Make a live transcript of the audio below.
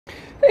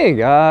Hey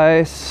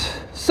guys!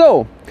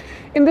 So,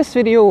 in this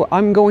video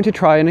I'm going to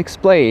try and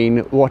explain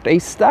what a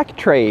stack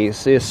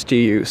trace is to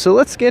you. So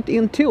let's get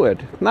into it.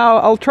 Now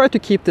I'll try to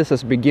keep this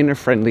as beginner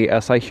friendly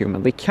as I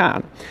humanly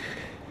can.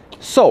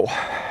 So,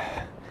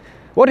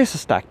 what is a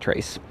stack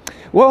trace?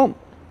 Well,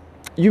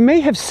 you may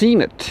have seen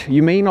it.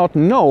 You may not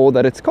know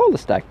that it's called a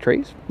stack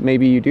trace.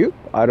 Maybe you do,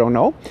 I don't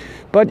know.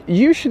 But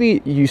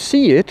usually you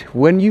see it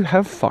when you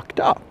have fucked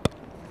up.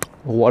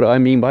 What do I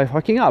mean by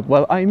fucking up?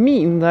 Well, I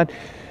mean that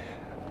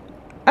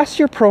as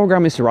your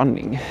program is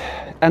running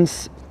and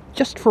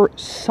just for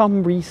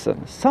some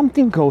reason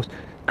something goes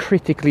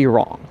critically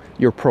wrong,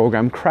 your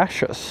program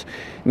crashes.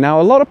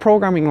 Now, a lot of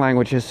programming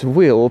languages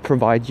will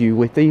provide you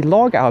with a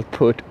log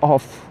output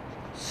of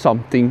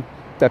something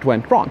that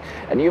went wrong.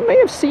 And you may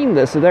have seen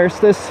this. There's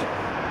this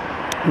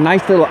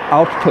nice little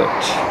output,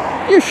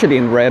 usually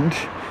in red,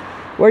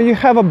 where you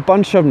have a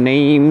bunch of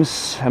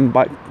names and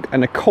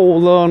a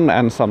colon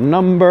and some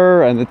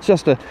number, and it's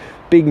just a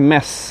big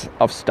mess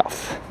of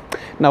stuff.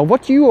 Now,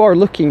 what you are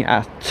looking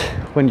at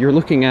when you're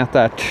looking at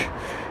that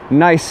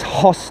nice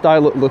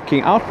hostile looking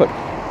output,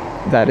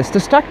 that is the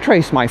stack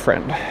trace, my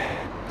friend.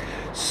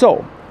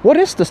 So, what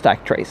is the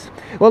stack trace?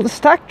 Well, the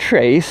stack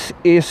trace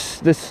is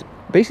this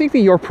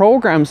basically your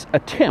program's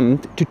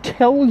attempt to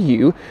tell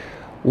you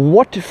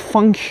what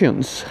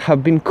functions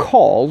have been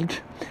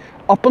called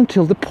up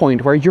until the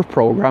point where your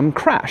program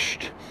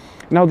crashed.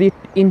 Now, the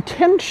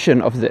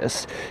intention of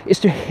this is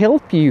to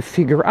help you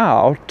figure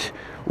out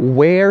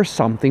where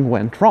something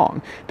went wrong.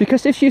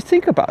 Because if you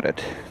think about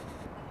it,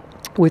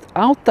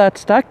 without that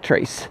stack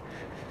trace,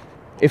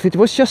 if it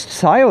was just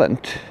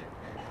silent,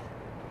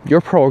 your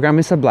program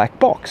is a black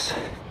box.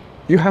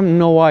 You have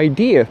no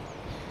idea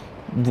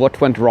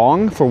what went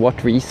wrong, for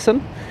what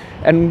reason,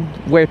 and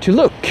where to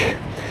look.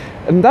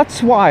 And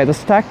that's why the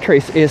stack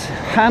trace is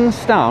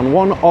hands down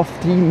one of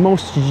the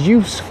most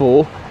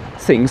useful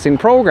things in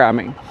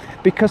programming.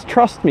 Because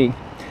trust me,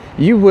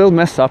 you will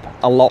mess up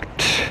a lot.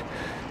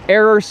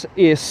 Errors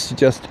is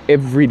just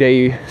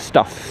everyday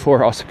stuff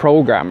for us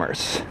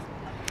programmers.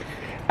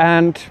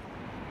 And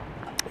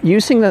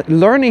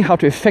learning how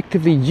to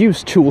effectively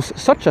use tools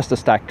such as the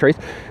stack trace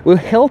will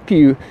help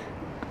you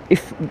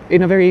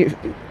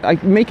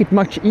make it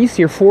much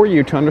easier for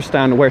you to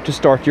understand where to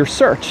start your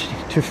search,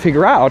 to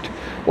figure out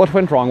what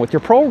went wrong with your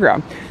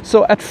program.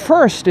 So at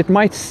first it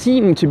might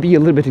seem to be a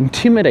little bit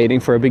intimidating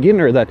for a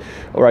beginner that,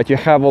 all right, you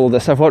have all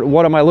this stuff,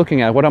 what am I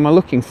looking at? What am I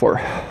looking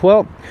for?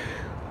 Well,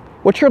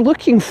 what you're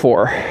looking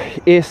for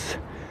is,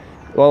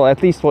 well,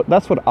 at least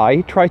that's what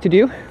I try to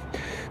do.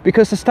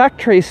 Because the stack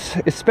trace,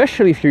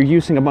 especially if you're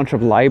using a bunch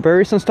of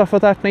libraries and stuff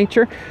of that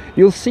nature,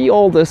 you'll see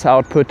all this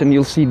output and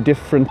you'll see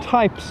different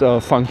types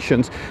of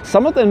functions.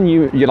 Some of them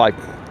you like,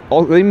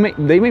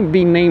 they may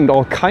be named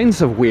all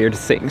kinds of weird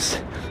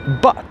things.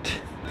 But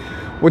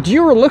what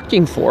you're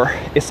looking for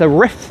is a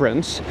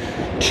reference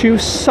to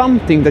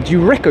something that you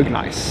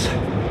recognize.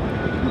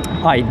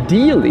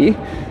 Ideally,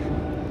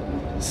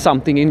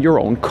 something in your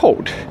own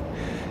code.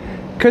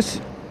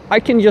 Because I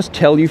can just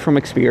tell you from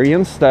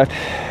experience that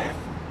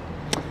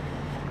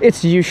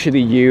it's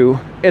usually you,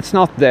 it's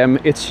not them,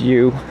 it's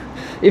you.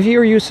 If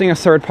you're using a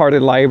third-party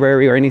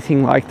library or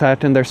anything like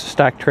that and there's a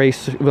stack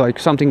trace, like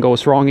something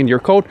goes wrong in your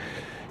code,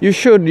 you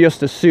should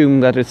just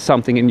assume that it's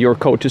something in your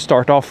code to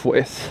start off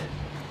with.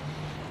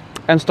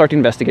 And start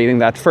investigating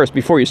that first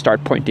before you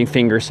start pointing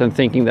fingers and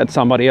thinking that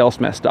somebody else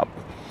messed up.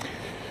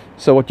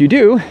 So what you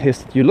do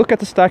is you look at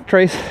the stack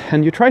trace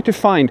and you try to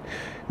find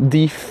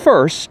the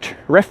first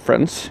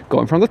reference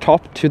going from the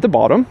top to the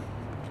bottom.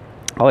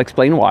 I'll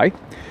explain why.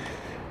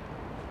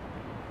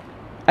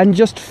 And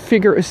just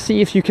see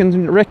if you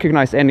can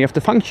recognize any of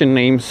the function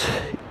names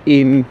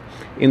in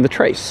the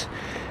trace.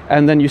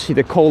 And then you see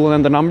the colon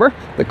and the number.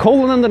 The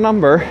colon and the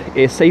number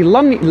is a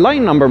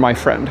line number, my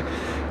friend,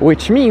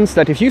 which means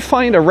that if you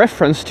find a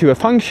reference to a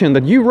function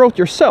that you wrote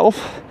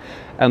yourself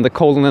and the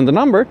colon and the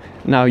number,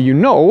 now you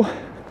know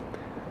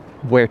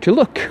where to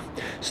look.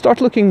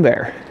 Start looking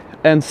there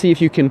and see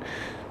if you can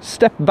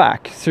step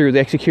back through the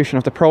execution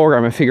of the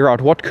program and figure out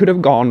what could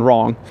have gone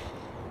wrong.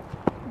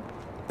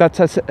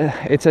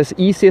 It's as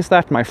easy as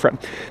that, my friend.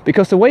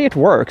 Because the way it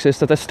works is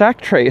that the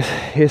stack trace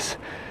is,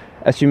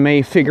 as you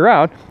may figure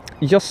out,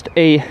 just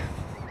a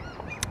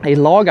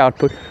log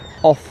output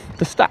of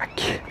the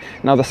stack.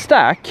 Now, the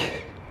stack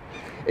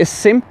is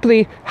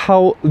simply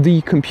how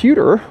the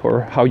computer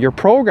or how your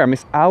program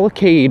is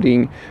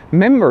allocating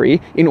memory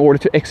in order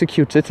to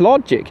execute its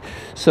logic.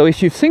 So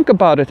if you think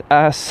about it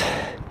as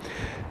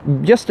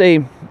just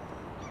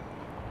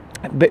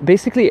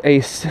basically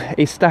a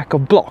stack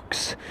of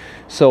blocks.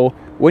 So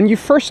when you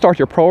first start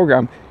your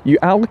program, you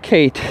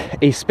allocate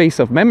a space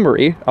of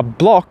memory, a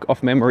block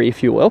of memory,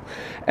 if you will,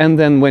 and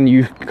then when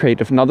you create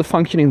another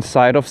function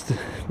inside of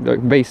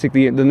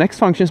basically the next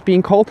function is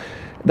being called,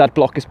 that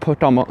block is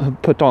put on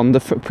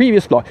the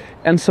previous block.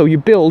 And so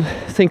you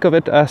think of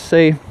it as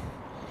a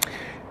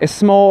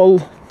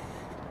small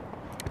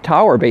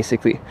tower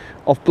basically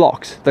of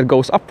blocks that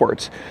goes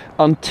upwards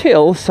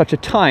until such a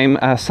time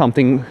as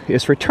something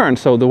is returned.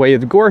 So the way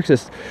it works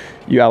is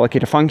you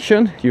allocate a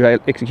function, you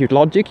execute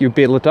logic, you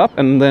build it up,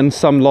 and then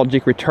some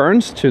logic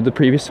returns to the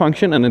previous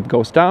function, and it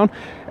goes down,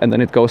 and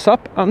then it goes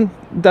up, and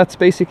that's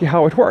basically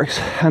how it works.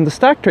 And the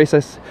stack trace,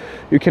 as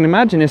you can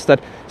imagine, is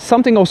that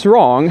something goes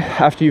wrong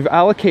after you've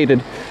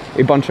allocated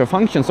a bunch of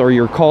functions or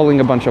you're calling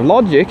a bunch of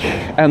logic,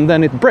 and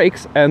then it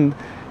breaks, and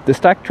the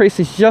stack trace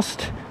is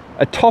just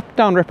a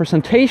top-down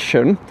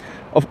representation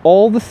of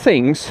all the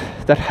things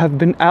that have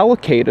been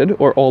allocated,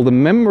 or all the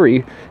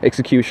memory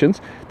executions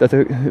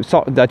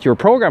that your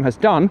program has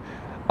done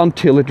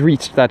until it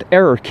reached that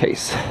error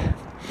case.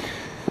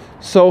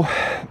 So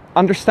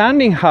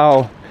understanding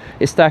how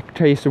a stack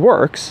trace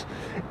works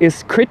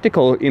is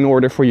critical in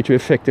order for you to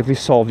effectively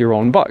solve your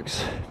own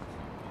bugs.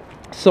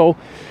 So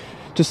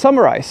to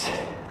summarize,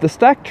 the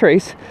stack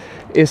trace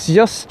is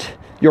just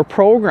your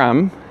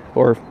program,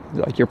 or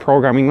like your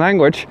programming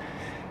language,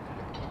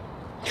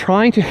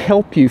 trying to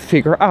help you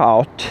figure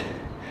out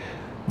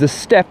the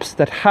steps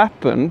that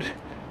happened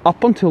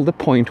up until the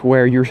point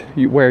where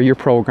your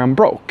program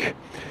broke.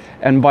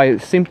 And by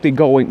simply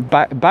going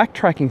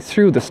backtracking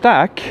through the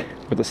stack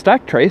with the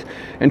stack trace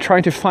and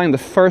trying to find the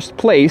first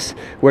place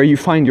where you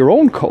find your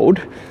own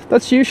code,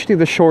 that's usually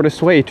the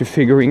shortest way to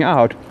figuring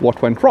out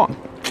what went wrong.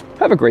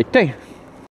 Have a great day.